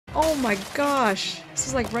Oh my gosh. This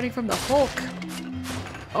is like running from the Hulk.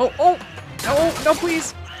 Oh, oh! No, no,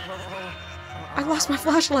 please! I lost my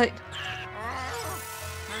flashlight.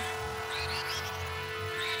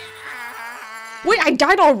 Wait, I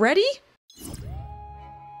died already?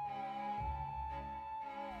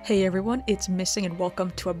 Hey everyone, it's Missing and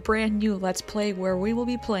welcome to a brand new Let's Play where we will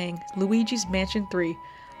be playing Luigi's Mansion 3.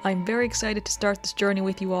 I'm very excited to start this journey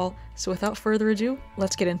with you all, so without further ado,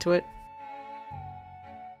 let's get into it.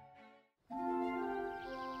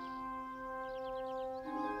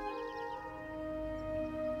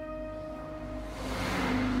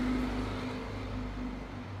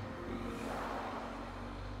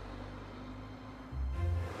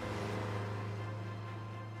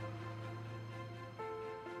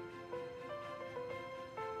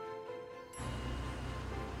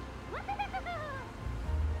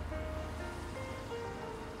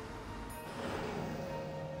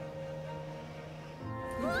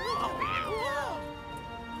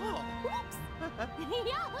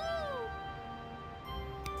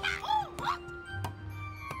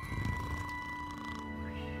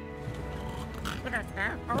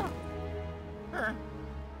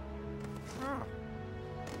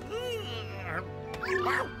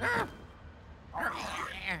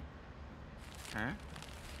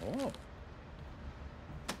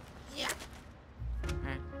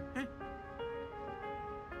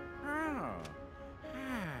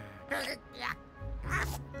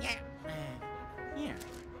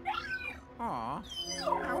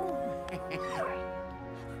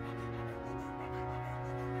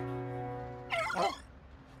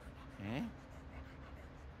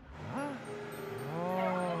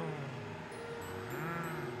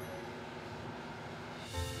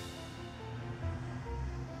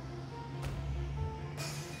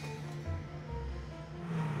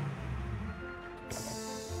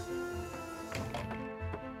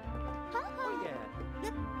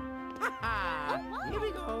 Here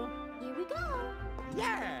we go. Here we go.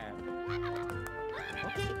 Yeah.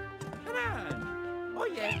 Okay, come on. Oh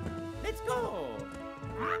yeah, let's go.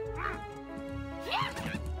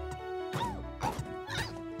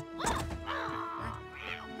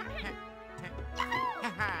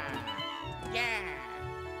 Yeah.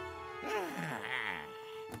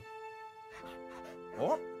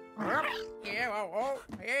 Oh. Yeah. Oh.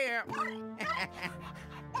 Yeah.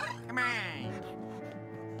 Come on.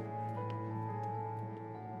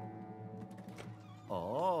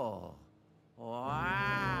 Oh,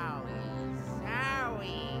 wow,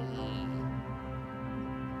 sorry.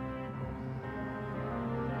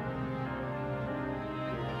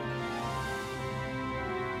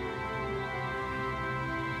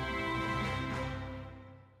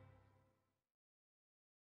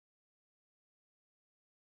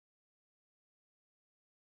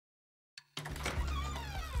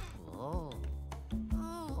 Oh,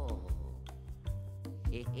 oh.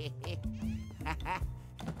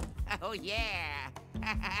 Oh yeah!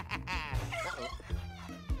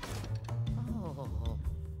 Oh.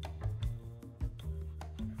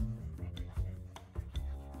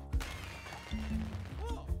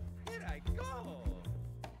 Oh, here I go!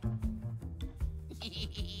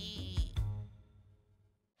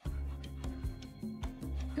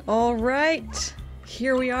 Alright,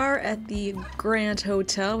 here we are at the Grand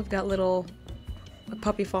Hotel. We've got little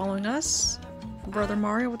puppy following us. Brother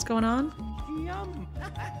Mario, what's going on? Yum.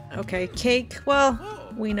 Okay, cake. Well,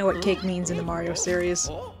 we know what cake means in the Mario series.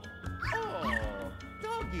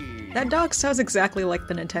 Doggy. That dog sounds exactly like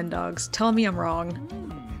the Nintendogs. Tell me I'm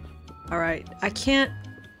wrong. Alright, I can't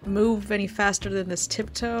move any faster than this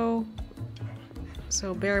tiptoe,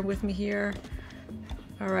 so bear with me here.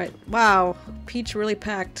 Alright, wow, Peach really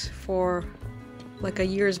packed for like a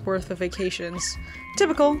year's worth of vacations.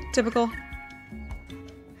 Typical, typical.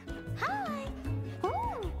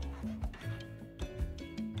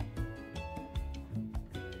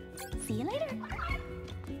 See you later.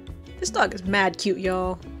 This dog is mad cute,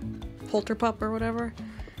 y'all. Polterpup or whatever.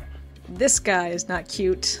 This guy is not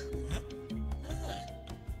cute.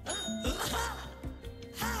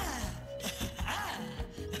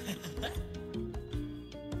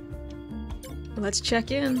 Let's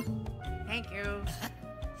check in. Thank you.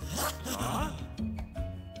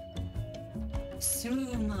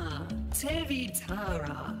 Suma,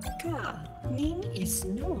 Tevitara, Ka, Ning is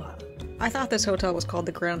Noah. I thought this hotel was called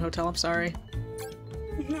the Grand Hotel, I'm sorry.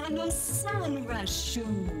 Nano San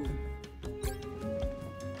Rashu.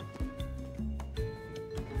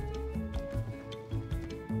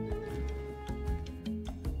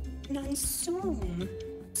 Nansum,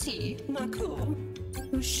 Ti Mako,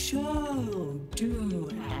 Show Do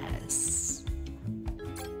As.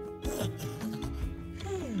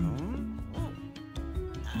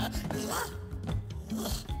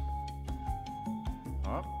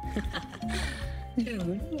 Oh.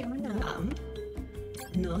 Yunam.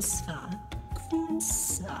 Nosfa.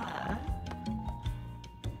 Kunsa.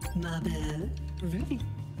 Mabel. Ready.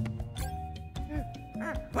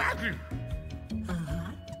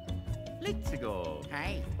 Let's go.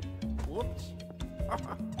 Hey. Whoops. Oh.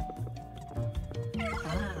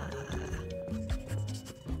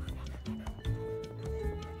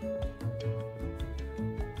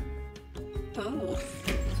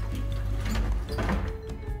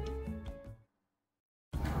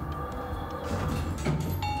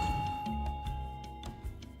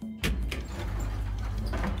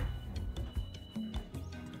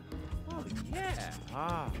 Oh, yeah.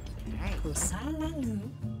 Oh, hey. Kusalalu.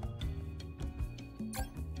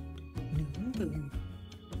 Numbu.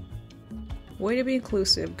 Way to be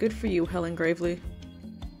inclusive. Good for you, Helen Gravely.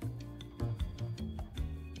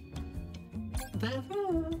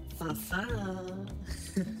 Babu. Fafa.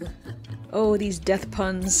 Oh, these death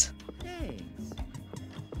puns. Thanks.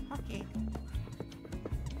 Okay.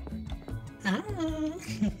 Ah.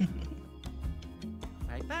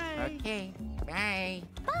 Bye-bye. Okay. Bye.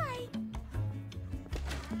 Bye.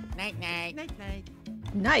 Night-night. Night-night.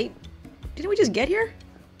 Night? Didn't we just get here?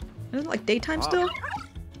 Isn't it like daytime still?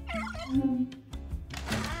 Oh.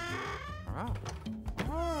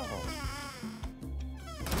 Oh.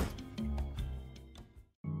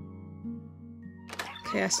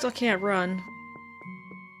 Okay, I still can't run.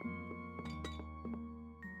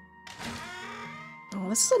 Oh,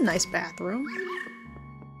 this is a nice bathroom.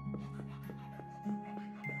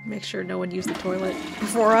 Make sure no one used the toilet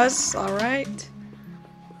before us, alright.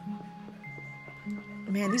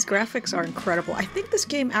 Man, these graphics are incredible. I think this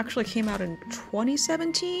game actually came out in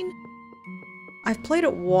 2017? I've played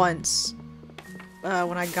it once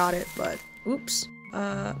when I got it, but oops.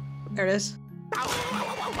 There it is.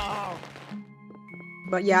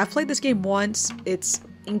 But yeah, I've played this game once. It's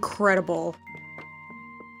incredible.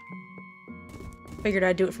 Figured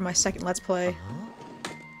I'd do it for my second Let's Play.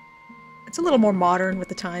 It's a little more modern with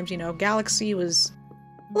the times, you know. Galaxy was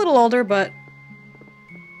a little older, but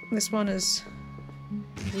this one is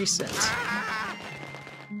recent.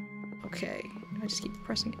 Okay. I just keep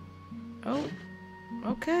pressing it. Oh.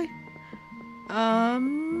 Okay. I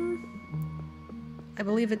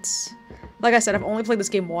believe it's... Like I said, I've only played this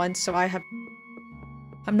game once, so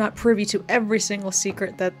I'm not privy to every single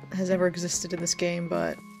secret that has ever existed in this game,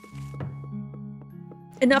 but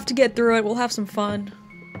enough to get through it. We'll have some fun.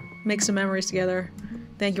 Make some memories together.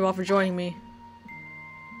 Thank you all for joining me.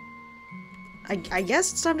 I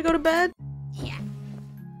guess it's time to go to bed? Yeah.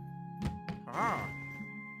 Oh. Uh-huh.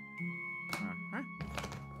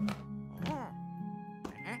 Oh.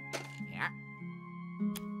 Uh-huh. Yeah.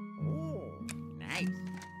 Oh, nice.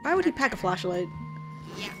 Why would you pack a flashlight?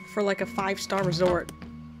 Yeah. For like a 5-star resort.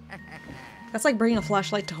 That's like bringing a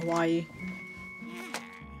flashlight to Hawaii.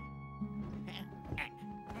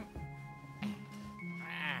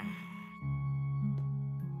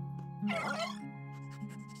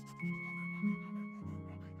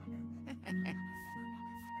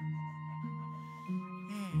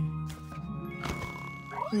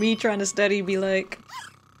 Me trying to study be like...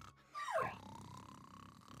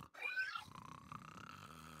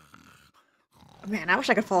 Man, I wish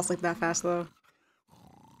I could fall asleep that fast though.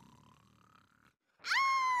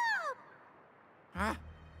 Huh?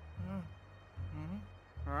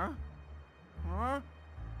 Huh? Huh?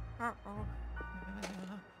 Uh-oh.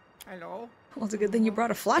 Hello? Well, it's a good thing you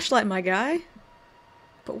brought a flashlight, my guy.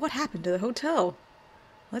 But what happened to the hotel?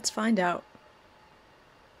 Let's find out.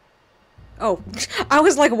 Oh, I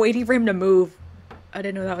was like waiting for him to move. I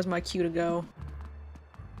didn't know that was my cue to go.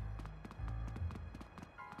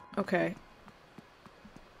 Okay.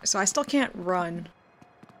 So I still can't run.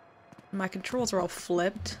 My controls are all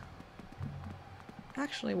flipped.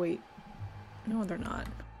 Actually, wait. No, they're not.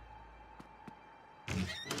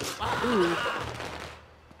 Ooh.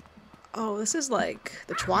 Oh, this is like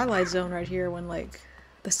the Twilight Zone right here when like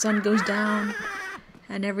the sun goes down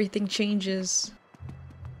and everything changes.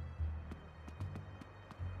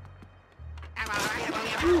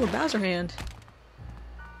 Ooh, a Bowser hand.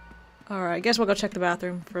 Alright, I guess we'll go check the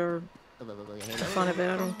bathroom for the fun of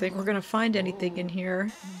it. I don't think we're gonna find anything in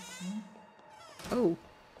here. Oh,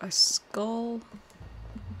 a skull.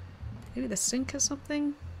 Maybe the sink has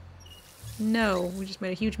something? No, we just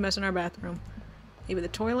made a huge mess in our bathroom. Maybe the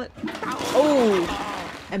toilet?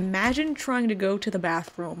 Oh! Imagine trying to go to the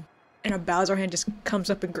bathroom and a Bowser hand just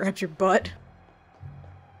comes up and grabs your butt.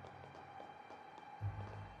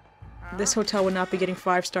 This hotel would not be getting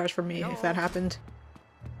 5 stars from me if that happened.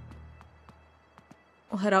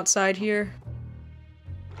 We'll head outside here.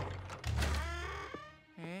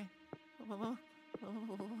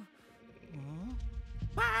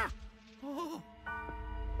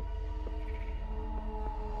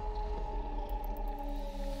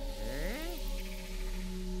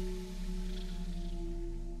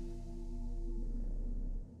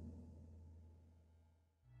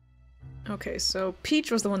 Okay, so Peach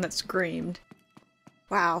was the one that screamed.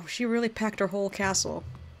 Wow, she really packed her whole castle.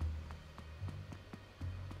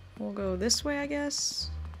 We'll go this way, I guess.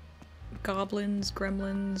 Goblins,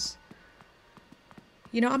 gremlins.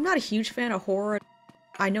 You know, I'm not a huge fan of horror.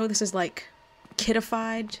 I know this is like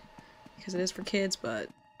kidified because it is for kids, but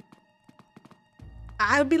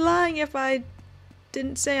I would be lying if I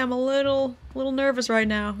didn't say I'm a little nervous right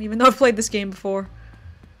now, even though I've played this game before.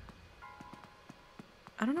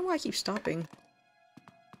 I don't know why I keep stopping.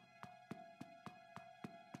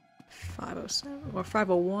 507 or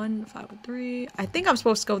 501, 503. I think I'm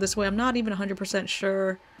supposed to go this way. I'm not even 100%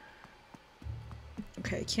 sure.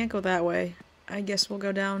 Okay, can't go that way. I guess we'll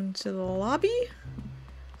go down to the lobby?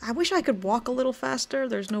 I wish I could walk a little faster.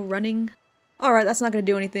 There's no running. Alright, that's not gonna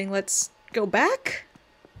do anything. Let's go back?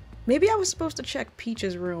 Maybe I was supposed to check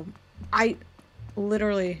Peach's room. I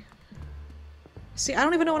literally... See, I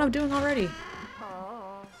don't even know what I'm doing already.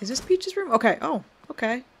 Is this Peach's room? Okay, oh,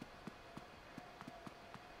 okay.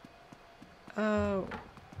 Oh.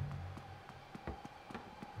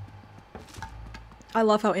 I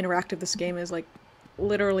love how interactive this game is. Like,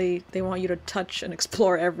 literally, they want you to touch and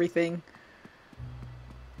explore everything.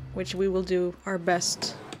 Which we will do our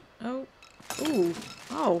best. Oh. Ooh.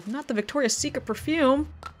 Oh, not the Victoria's Secret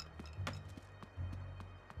perfume.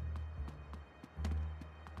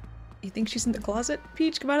 You think she's in the closet?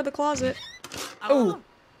 Peach, come out of the closet. Oh.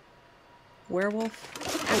 Werewolf.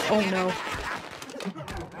 Oh, oh no.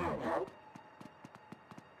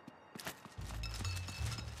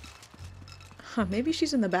 Huh, maybe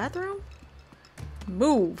she's in the bathroom?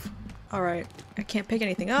 Move! Alright. I can't pick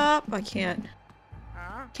anything up. I can't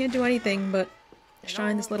do anything but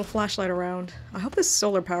shine this little flashlight around. I hope this is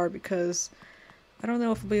solar powered because I don't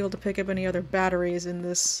know if we'll be able to pick up any other batteries in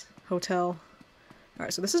this hotel.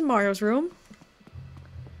 Alright, so this is Mario's room.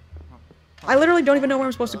 I literally don't even know where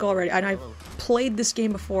I'm supposed to go already. And I've played this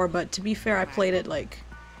game before, but to be fair, I played it like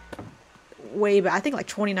way back. I think like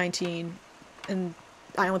 2019. And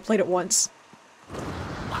I only played it once.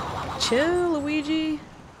 Chill, Luigi.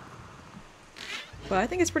 But I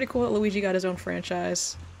think it's pretty cool that Luigi got his own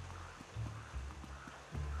franchise.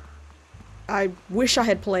 I wish I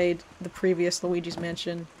had played the previous Luigi's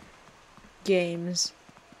Mansion games.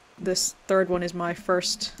 This third one is my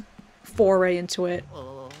first foray into it.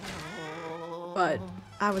 But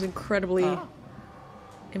I was incredibly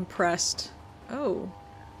impressed. Oh.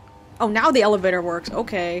 Oh, now the elevator works.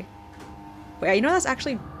 Okay. Wait, you know that's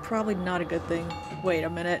actually probably not a good thing. Wait a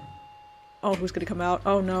minute. Oh, who's gonna come out?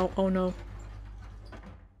 Oh no, oh no.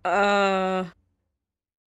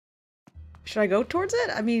 Should I go towards it?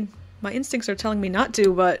 I mean, my instincts are telling me not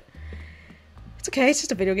to, but it's okay, it's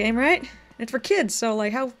just a video game, right? And it's for kids, so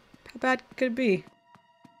like, how bad could it be?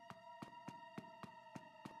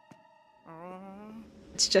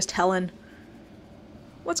 It's just Helen.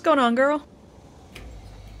 What's going on, girl?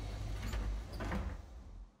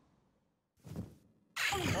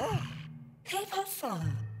 Hey, Papa.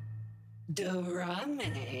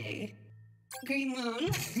 Dorame. Green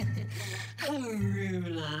Moon.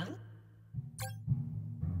 Harula.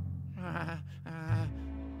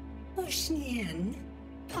 Ocean.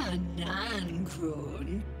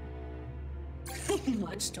 Panankron.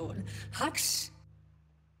 Watchstone. Hux.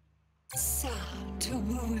 Sa to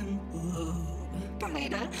woo.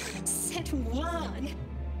 Brida. Set one.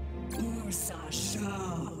 Ursa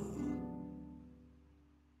show.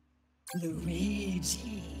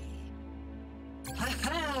 Luigi.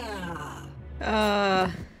 Ha-ha!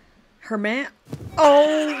 Her man?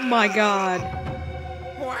 Oh my god.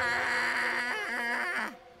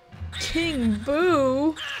 King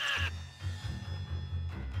Boo?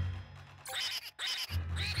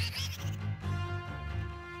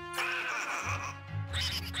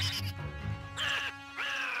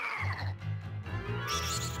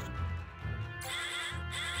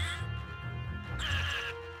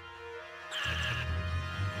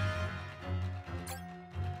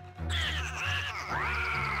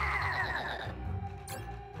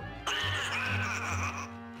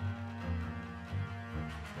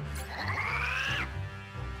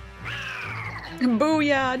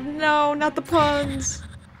 Booyah! No, not the puns!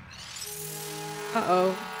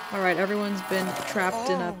 Uh-oh. Alright, everyone's been trapped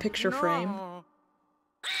in a picture frame.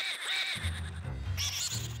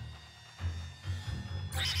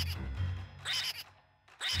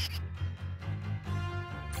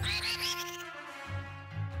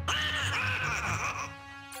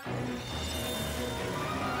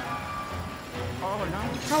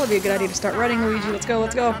 Probably be a good idea to start running, Luigi. Let's go,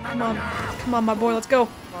 let's go. Come on. Come on, my boy, let's go.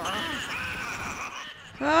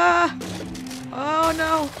 Ah! Oh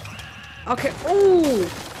no! Okay, ooh!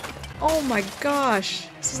 Oh my gosh.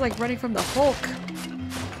 This is like running from the Hulk.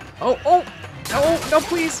 Oh, oh! No, no,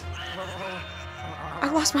 please! I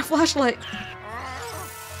lost my flashlight.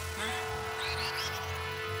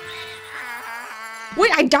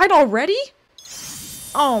 Wait, I died already?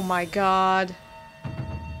 Oh my god.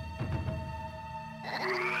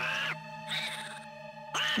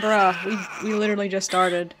 Bruh, we literally just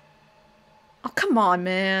started. Oh, come on,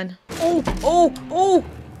 man. Oh, oh, oh!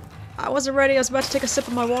 I wasn't ready. I was about to take a sip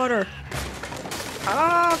of my water.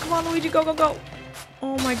 Ah, come on, Luigi, go, go, go!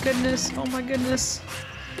 Oh my goodness, oh my goodness.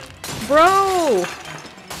 Bro!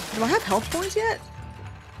 Do I have health points yet?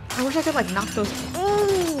 I wish I could, like, knock those-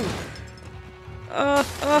 Oh!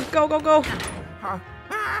 Go, go, go!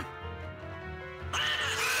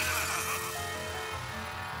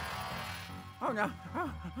 Oh no.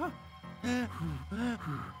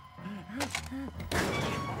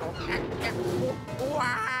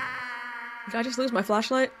 Did I just lose my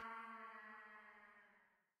flashlight?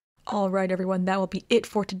 Alright everyone, that will be it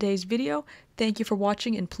for today's video. Thank you for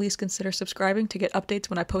watching and please consider subscribing to get updates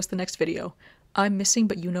when I post the next video. I'm missing,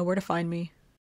 but you know where to find me.